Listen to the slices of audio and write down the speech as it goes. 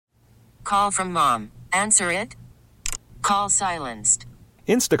Call from mom. Answer it. Call silenced.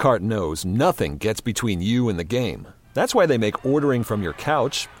 Instacart knows nothing gets between you and the game. That's why they make ordering from your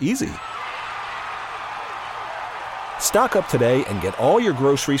couch easy. Stock up today and get all your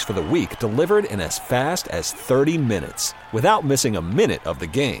groceries for the week delivered in as fast as 30 minutes without missing a minute of the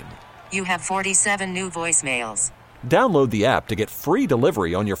game. You have 47 new voicemails. Download the app to get free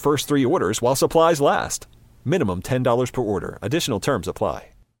delivery on your first 3 orders while supplies last. Minimum $10 per order. Additional terms apply.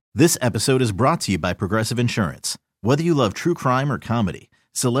 This episode is brought to you by Progressive Insurance. Whether you love true crime or comedy,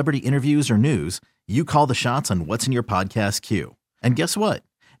 celebrity interviews or news, you call the shots on what's in your podcast queue. And guess what?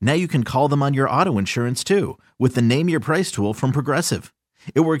 Now you can call them on your auto insurance too with the Name Your Price tool from Progressive.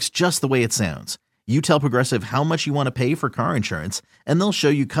 It works just the way it sounds. You tell Progressive how much you want to pay for car insurance, and they'll show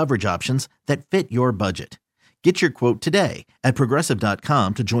you coverage options that fit your budget. Get your quote today at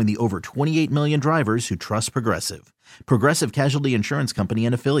Progressive.com to join the over 28 million drivers who trust Progressive. Progressive Casualty Insurance Company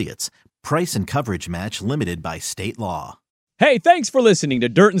and Affiliates. Price and coverage match limited by state law. Hey, thanks for listening to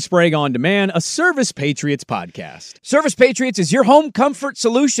Dirt and Sprague On Demand, a Service Patriots podcast. Service Patriots is your home comfort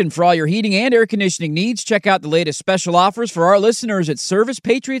solution for all your heating and air conditioning needs. Check out the latest special offers for our listeners at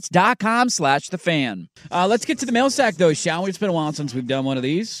servicepatriots.com/thefan. Let's get to the mail sack, though, shall we? It's been a while since we've done one of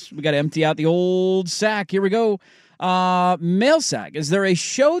these. We got to empty out the old sack. Here we go. Mail sack. Is there a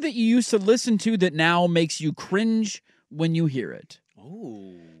show that you used to listen to that now makes you cringe when you hear it?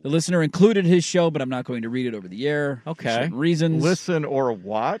 Oh. The listener included his show, but I'm not going to read it over the air. Okay. For certain reasons. Listen or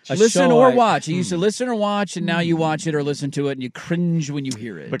watch? Listen or watch. You used to listen or watch, and now you watch it or listen to it, and you cringe when you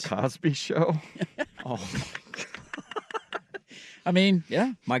hear it. The Cosby Show? Oh, I mean,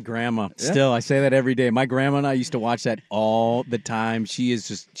 yeah. my grandma. Still, I say that every day. My grandma and I used to watch that all the time. She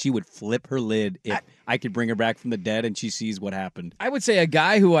would flip her lid if I could bring her back from the dead and she sees what happened. I would say a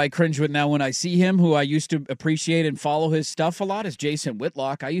guy who I cringe with now when I see him, who I used to appreciate and follow his stuff a lot, is Jason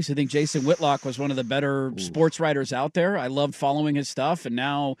Whitlock. I used to think Jason Whitlock was one of the better sports writers out there. I loved following his stuff, and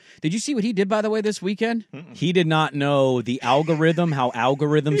now, did you see what he did, by the way, this weekend? He did not know the algorithm, how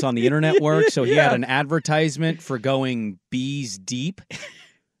algorithms on the internet work, so he had an advertisement for going bees deep.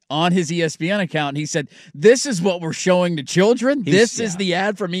 On his ESPN account, he said, "This is what we're showing to children. This is the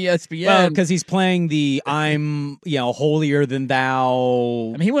ad from ESPN." Well, because he's playing the "I'm holier than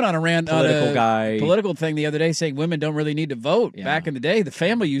thou." I mean, he went on a rant political thing the other day saying women don't really need to vote. Yeah. Back in the day, the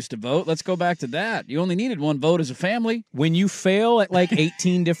family used to vote. Let's go back to that. You only needed one vote as a family. When you fail at like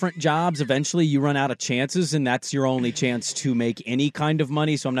 18 different jobs, eventually you run out of chances, and that's your only chance to make any kind of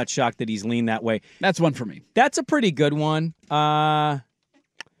money. So I'm not shocked that he's leaned that way. That's one for me. That's a pretty good one.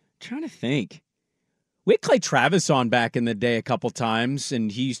 Trying to think. We had Clay Travis on back in the day a couple times,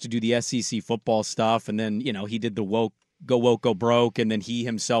 and he used to do the SEC football stuff, and then, he did the woke, go broke, and then he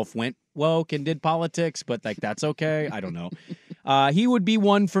himself went woke and did politics, but, that's okay. I don't know. He would be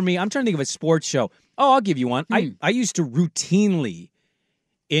one for me. I'm trying to think of a sports show. Oh, I'll give you one. I used to routinely,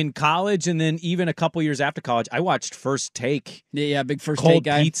 in college and then even a couple years after college, I watched First Take. Yeah, big First Cold Take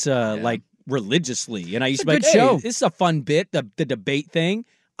guy. Pizza, religiously. And I used to be like, good show. Hey, this is a fun bit, the debate thing.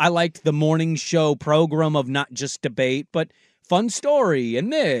 I liked the morning show program of not just debate, but fun story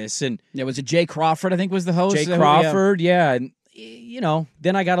and this. And yeah, was it Jay Crawford, I think, was the host? Jay Crawford, yeah. And,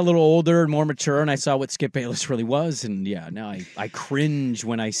 then I got a little older and more mature, and I saw what Skip Bayless really was. And, now I cringe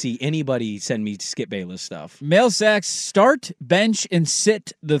when I see anybody send me Skip Bayless stuff. Mail sacks: start, bench, and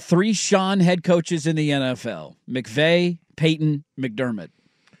sit the 3 Sean head coaches in the NFL. McVay, Payton, McDermott.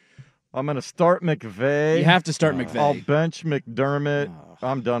 I'm going to start McVay. You have to start McVay. I'll bench McDermott.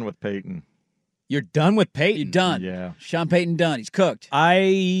 I'm done with Peyton. You're done with Peyton? You're done. Yeah. Sean Payton done. He's cooked.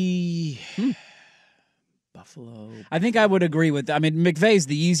 Buffalo. I think I would agree with that. I mean, McVay's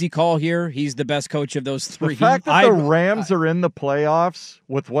the easy call here. He's the best coach of those 3. The fact that the Rams are in the playoffs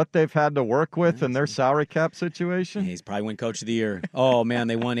with what they've had to work with in their salary cap situation. He's probably win Coach of the Year. Oh, man,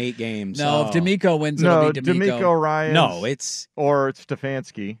 they won 8 games. No, if D'Amico wins, it'll be D'Amico. D'Amico Ryans. No, it's... Or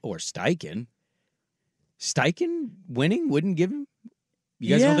Stefanski. Or Steichen. Steichen winning wouldn't give him...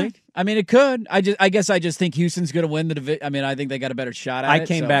 You guys don't think? I mean, it could. I guess I just think Houston's going to win the division. I mean, I think they got a better shot at it. I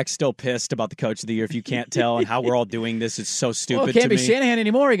came back still pissed about the Coach of the Year. If you can't tell, and how we're all doing this, it's so stupid well, it can't to be me. Shanahan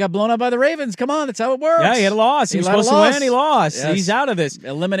anymore. He got blown up by the Ravens. Come on, that's how it works. Yeah, he had a loss. He was supposed to win. He lost. Yes. He's out of this.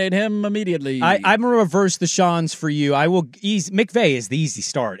 Eliminate him immediately. I'm going to reverse the Sean's for you. McVay is the easy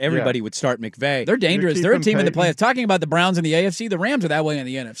start. Everybody would start McVay. They're dangerous. They're a team in the playoffs. Talking about the Browns in the AFC, the Rams are that way in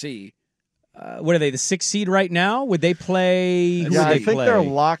the NFC. What are they, the 6th seed right now? Would they play? I think they're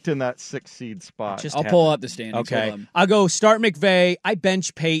locked in that 6th seed spot. I'll pull up the standings. Okay. I'll go start McVay. I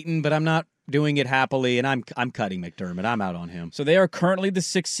bench Peyton, but I'm not doing it happily, and I'm cutting McDermott. I'm out on him. So they are currently the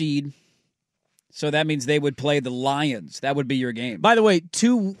 6th seed. So that means they would play the Lions. That would be your game. By the way,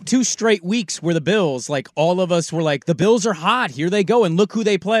 two straight weeks where the Bills, like all of us were like, the Bills are hot. Here they go. And look who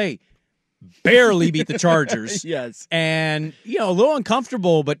they play. Barely beat the Chargers. Yes. And, a little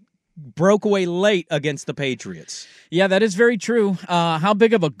uncomfortable, but broke away late against the Patriots. Yeah, that is very true. How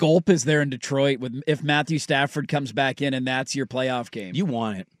big of a gulp is there in Detroit if Matthew Stafford comes back in and that's your playoff game? You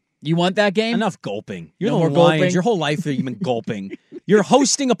want it. You want that game? Enough gulping. You're No the more Lions. gulping? Your whole life you've been gulping. You're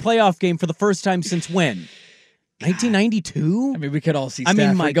hosting a playoff game for the first time since when? 1992? I mean, we could all see I Stafford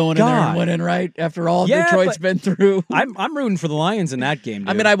mean, my going in there and God. winning, right? After all Yeah, Detroit's but been through. I'm rooting for the Lions in that game, dude.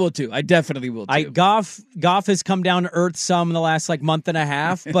 I mean, I will too. I definitely will too. Goff has come down to earth some in the last month and a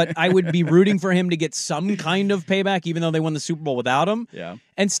half, but I would be rooting for him to get some kind of payback, even though they won the Super Bowl without him. Yeah.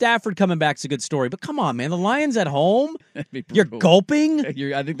 And Stafford coming back's a good story. But come on, man, the Lions at home? Be You're brutal. gulping?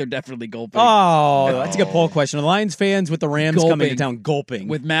 I think they're definitely gulping. Oh, that's a good poll question. Are the Lions fans with the Rams coming Gulping. to town gulping?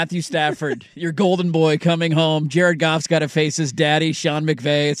 With Matthew Stafford, your golden boy coming home. Jared Goff's got to face his daddy, Sean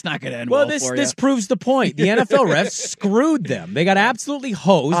McVay. It's not going to end well, this for this you. proves the point. The NFL refs screwed them. They got absolutely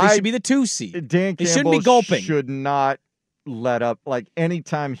hosed. They should be the 2 seed. Dan They Campbell shouldn't be gulping. should not let up. Like,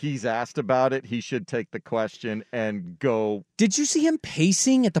 anytime he's asked about it, he should take the question and go. Did you see him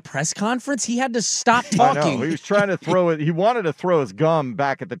pacing at the press conference? He had to stop I talking. know. He was trying to throw it. He wanted to throw his gum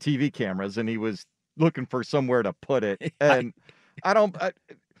back at the TV cameras, and he was looking for somewhere to put it. And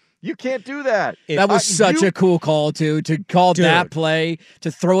you can't do that. That was such a cool call, too, to call that play, to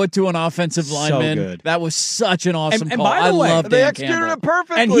throw it to an offensive lineman. good. That was such an awesome And call. by the way, I love They Dan executed Campbell. it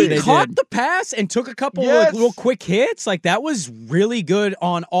perfectly. And he They caught did. the pass and took a couple Yes. little quick hits. Like, that was really good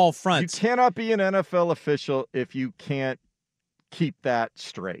on all You fronts. cannot be an NFL official if you can't keep that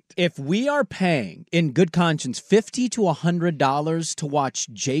straight. If we are paying, in good conscience, $50 to $100 to watch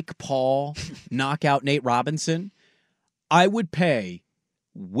Jake Paul knock out Nate Robinson, I would pay,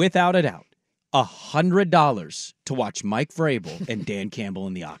 without a doubt, $100 to watch Mike Vrabel and Dan Campbell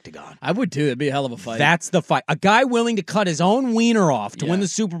in the octagon. I would, too. It'd be a hell of a fight. That's the fight. A guy willing to cut his own wiener off to win the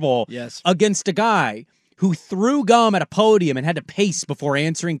Super Bowl Yes. against a guy who threw gum at a podium and had to pace before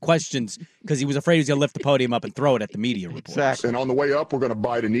answering questions because he was afraid he was going to lift the podium up and throw it at the media reporters. Exactly. And on the way up, we're going to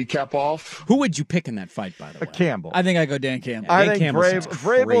bite a kneecap off. Who would you pick in that fight, by the way? Campbell. I think I go Dan Campbell. I Dan think Campbell sounds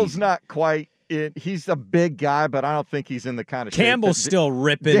Vrabel's crazy. not quite it. He's a big guy, but I don't think he's in the kind of shape Campbell's that- still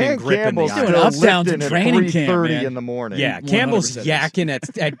ripping Dan and gripping Campbell's the doing still iron. up downs lifting in at training camp, 3:30 man. in the morning. Yeah, Campbell's 100% is.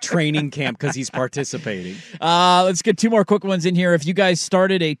 yakking at training camp because he's participating. Let's get 2 more quick ones in here. If you guys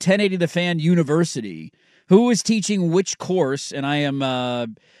started a 1080 The Fan University, who is teaching which course? And I am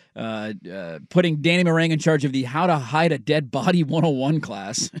putting Danny Marang in charge of the How to Hide a Dead Body 101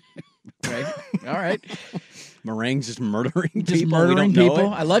 class. Right? All right. Marang's just murdering Just people. murdering we don't know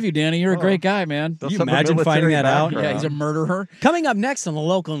people. it. I love you, Danny. You're a great guy, man. Does you have a imagine finding military that out? background. Yeah, he's a murderer. Coming up next on the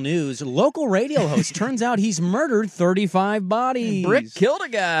local news, local radio host turns out he's murdered 35 bodies. Brick killed a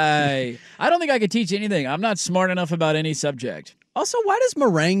guy. I don't think I could teach anything. I'm not smart enough about any subject. Also, why does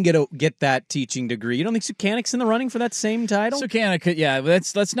Marang get that teaching degree? You don't think Sukanik's in the running for that same title? Sukanik could, yeah.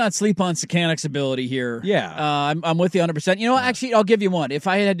 Let's not sleep on Sukanik's ability here. Yeah. I'm with you 100%. You know what? Actually, I'll give you one. If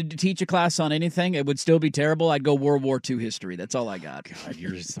I had to teach a class on anything, it would still be terrible. I'd go World War II history. That's all I got. God,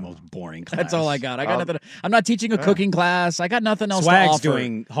 you're just the most boring class. That's all I got. I got nothing. I'm not teaching a cooking class. I got nothing else to Swag's offer.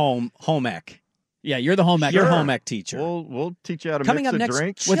 doing home ec. Yeah, you're the home ec. You're Sure. home ec teacher. We'll teach you how to Coming mix up a next,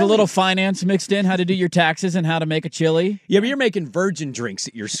 drink. with a little finance mixed in, how to do your taxes and how to make a chili. Yeah, but you're making virgin drinks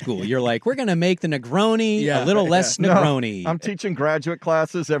at your school. You're like, we're going to make the Negroni Yeah, a little less No, Negroni. I'm teaching graduate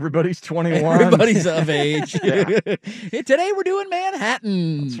classes. Everybody's 21. Everybody's of age. Hey, today we're doing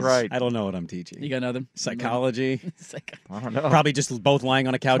Manhattans. That's right. I don't know what I'm teaching. You got nothing? Psychology. I don't know. Probably just both lying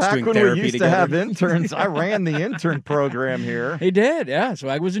on a couch Back doing when therapy we used together. to have interns, I ran the intern program here. He did, yeah.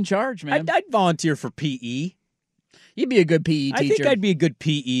 Swag was in charge, man. I'd volunteer for PE. You'd be a good PE teacher. I think I'd be a good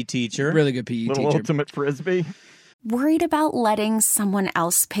PE teacher. really good PE Little teacher. ultimate frisbee. Worried about letting someone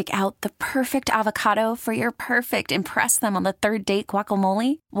else pick out the perfect avocado for your perfect impress them on the third date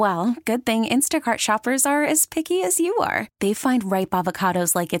guacamole? Well, good thing Instacart shoppers are as picky as you are. They find ripe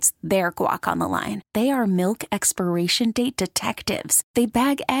avocados like it's their guac on the line. They are milk expiration date detectives. They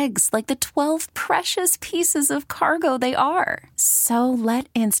bag eggs like the 12 precious pieces of cargo they are. So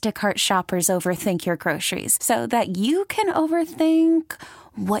let Instacart shoppers overthink your groceries so that you can overthink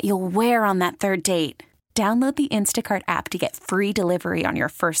what you'll wear on that third date. Download the Instacart app to get free delivery on your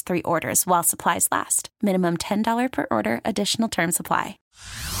first 3 orders while supplies last. Minimum $10 per order. Additional terms apply.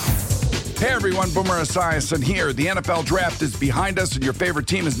 Hey everyone, Boomer Esiason here. The NFL Draft is behind us and your favorite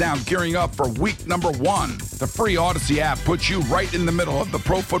team is now gearing up for week number 1. The free Odyssey app puts you right in the middle of the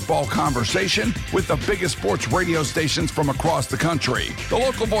pro football conversation with the biggest sports radio stations from across the country. The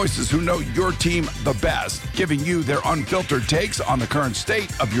local voices who know your team the best, giving you their unfiltered takes on the current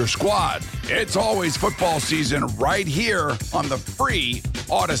state of your squad. It's always football season right here on the free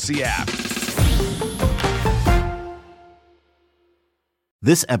Odyssey app.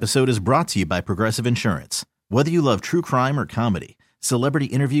 This episode is brought to you by Progressive Insurance. Whether you love true crime or comedy, celebrity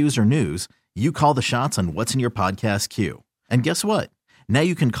interviews or news, you call the shots on what's in your podcast queue. And guess what? Now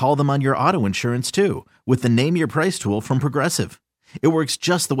you can call them on your auto insurance too with the Name Your Price tool from Progressive. It works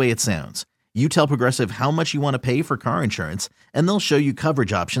just the way it sounds. You tell Progressive how much you want to pay for car insurance, and they'll show you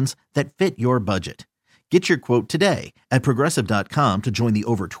coverage options that fit your budget. Get your quote today at Progressive.com to join the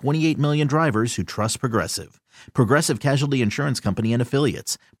over 28 million drivers who trust Progressive. Progressive Casualty Insurance Company and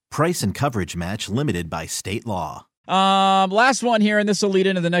Affiliates. Price and coverage match limited by state law. Last one here, and this will lead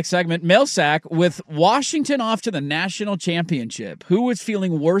into the next segment. Mailsack with Washington off to the national championship. Who is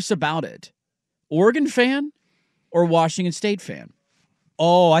feeling worse about it? Oregon fan or Washington State fan?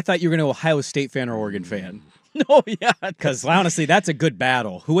 Oh, I thought you were going to Ohio State fan or Oregon fan. No, yeah. Because honestly, that's a good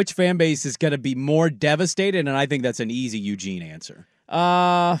battle. Which fan base is going to be more devastated? And I think that's an easy Eugene answer.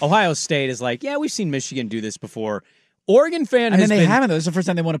 Ohio State is like, yeah, we've seen Michigan do this before. Oregon fan and then they haven't. This is the first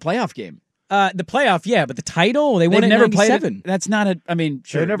time they won a playoff game. The playoff, yeah, but the title, they've won it in never 97. played it. That's not a, I mean,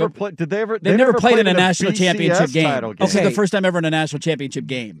 sure. They never played, did they ever? They've never played in a national BCS championship game. game. This is the first time ever in a national championship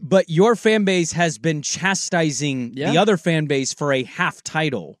game. But your fan base has been chastising the other fan base for a half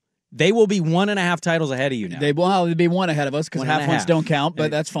title. They will be 1.5 titles ahead of you now. They will be one ahead of us because half ones don't count,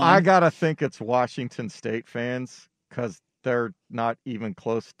 but that's fine. I got to think it's Washington State fans because they're not even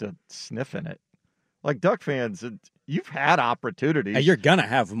close to sniffing it. Like Duck fans, you've had opportunities. You're going to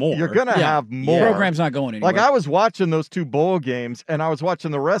have more. You're going to have more. The program's not going anywhere. Like I was watching those 2 bowl games, and I was watching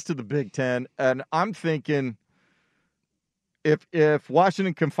the rest of the Big Ten, and I'm thinking, if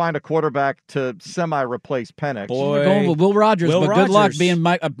Washington can find a quarterback to semi-replace Penix, we're going with Will Rogers, but good luck being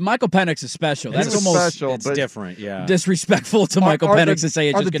Michael Penix is special. That's almost special, it's different, yeah. Disrespectful to Michael Penix to say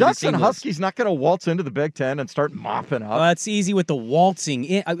it's just going to be seamless. Are the Ducks and Huskies not going to waltz into the Big Ten and start mopping up? Well, that's easy with the waltzing.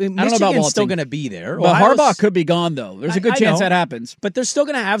 Michigan's still going to be there. Well, Harbaugh could be gone, though. There's a good chance that happens. But they're still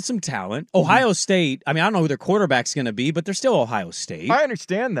going to have some talent. Ohio State, I mean, I don't know who their quarterback's going to be, but they're still Ohio State. I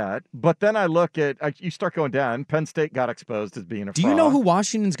understand that, but then I look at, you start going down, Penn State got exposed as being a fraud. Do you know who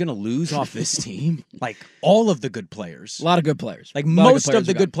Washington's going to lose off this team? Like all of the good players. A lot of good players. Like most of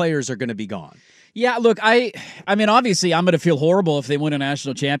the good players are going to be gone. Yeah, look, I mean, obviously, I'm going to feel horrible if they win a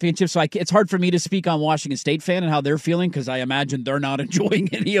national championship. So it's hard for me to speak on Washington State fan and how they're feeling because I imagine they're not enjoying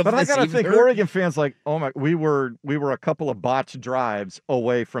any of this. But I got to think, either. Oregon fans like, oh my, we were a couple of botched drives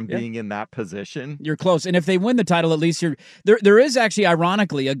away from being in that position. You're close, and if they win the title, at least you're there. There is actually,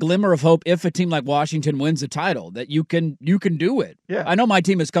 ironically, a glimmer of hope if a team like Washington wins the title that you can do it. Yeah, I know my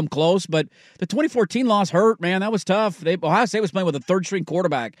team has come close, but the 2014 loss hurt, man. That was tough. Ohio State was playing with a third-string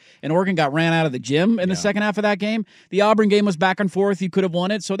quarterback, and Oregon got ran out of the gym in the second half of that game. The Auburn game was back and forth. You could have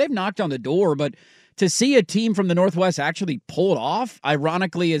won it. So they've knocked on the door. But to see a team from the Northwest actually pull it off,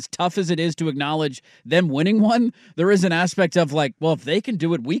 ironically, as tough as it is to acknowledge them winning one, there is an aspect of like, well, if they can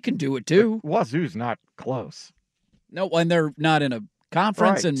do it, we can do it too. But Wazoo's not close. No, and they're not in a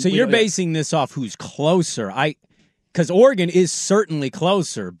conference. Right. And so you're basing this off who's closer. Because Oregon is certainly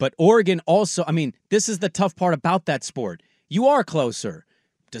closer, but Oregon also, I mean, this is the tough part about that sport. You are closer.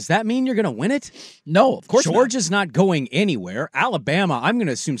 Does that mean you're going to win it? No, of course Georgia's not going anywhere. Alabama, I'm going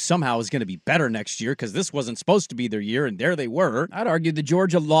to assume somehow is going to be better next year because this wasn't supposed to be their year, and there they were. I'd argue the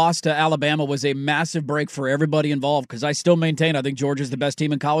Georgia loss to Alabama was a massive break for everybody involved because I still maintain I think Georgia's the best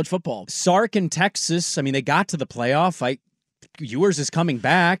team in college football. Sark in Texas, I mean, they got to the playoff. Ewers is coming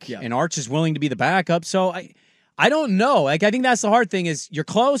back, and Arch is willing to be the backup. So I don't know. Like, I think that's the hard thing is you're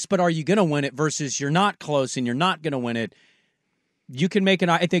close, but are you going to win it versus you're not close and you're not going to win it? You can make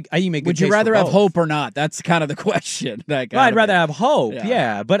I think you make. Would you rather have hope or not? That's kind of the question. I'd rather have hope,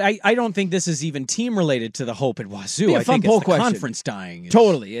 yeah. But I don't think this is even team related to the hope at Wazoo. I think it's the conference dying.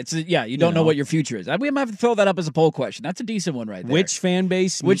 Totally, it's you don't know what your future is. We might have to throw that up as a poll question. That's a decent one right there. Which fan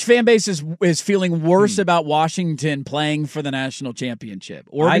base is feeling worse about Washington playing for the national championship?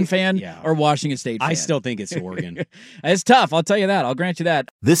 Oregon fan or Washington State fan? I still think it's Oregon. It's tough. I'll tell you that. I'll grant you that.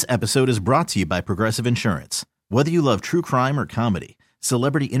 This episode is brought to you by Progressive Insurance. Whether you love true crime or comedy,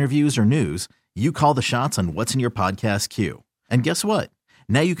 celebrity interviews or news, you call the shots on what's in your podcast queue. And guess what?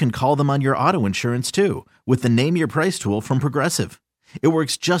 Now you can call them on your auto insurance too with the Name Your Price tool from Progressive. It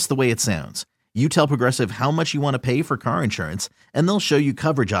works just the way it sounds. You tell Progressive how much you want to pay for car insurance, and they'll show you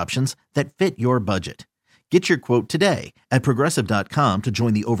coverage options that fit your budget. Get your quote today at Progressive.com to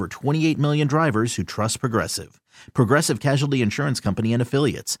join the over 28 million drivers who trust Progressive. Progressive Casualty Insurance Company and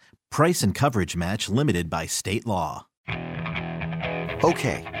Affiliates. Price and coverage match limited by state law.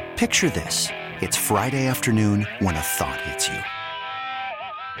 Okay, picture this. It's Friday afternoon when a thought hits you.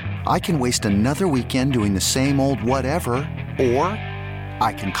 I can waste another weekend doing the same old whatever, or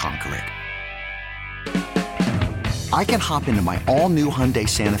I can conquer it. I can hop into my all-new Hyundai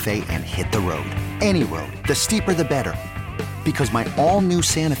Santa Fe and hit the road. Any road. The steeper, the better. Because my all-new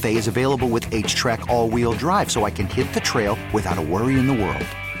Santa Fe is available with H-Track all-wheel drive, so I can hit the trail without a worry in the world.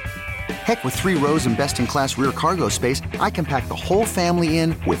 Heck, with 3 rows and best-in-class rear cargo space, I can pack the whole family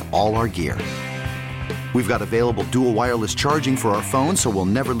in with all our gear. We've got available dual wireless charging for our phones, so we'll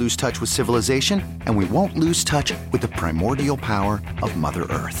never lose touch with civilization, and we won't lose touch with the primordial power of Mother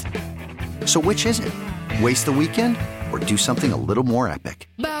Earth. So which is it? Waste the weekend or do something a little more epic?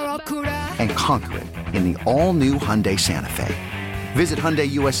 And conquer it in the all-new Hyundai Santa Fe. Visit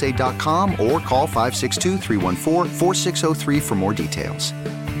HyundaiUSA.com or call 562-314-4603 for more details.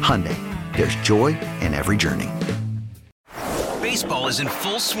 Hyundai, there's joy in every journey. Baseball is in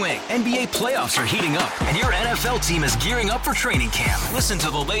full swing. NBA playoffs are heating up, and your NFL team is gearing up for training camp. Listen to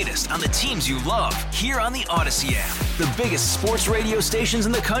the latest on the teams you love here on the Odyssey app. The biggest sports radio stations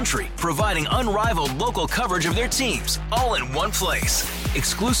in the country, providing unrivaled local coverage of their teams, all in one place.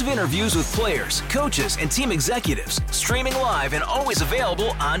 Exclusive interviews with players, coaches, and team executives, streaming live and always available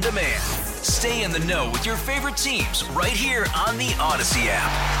on demand. Stay in the know with your favorite teams right here on the Odyssey app.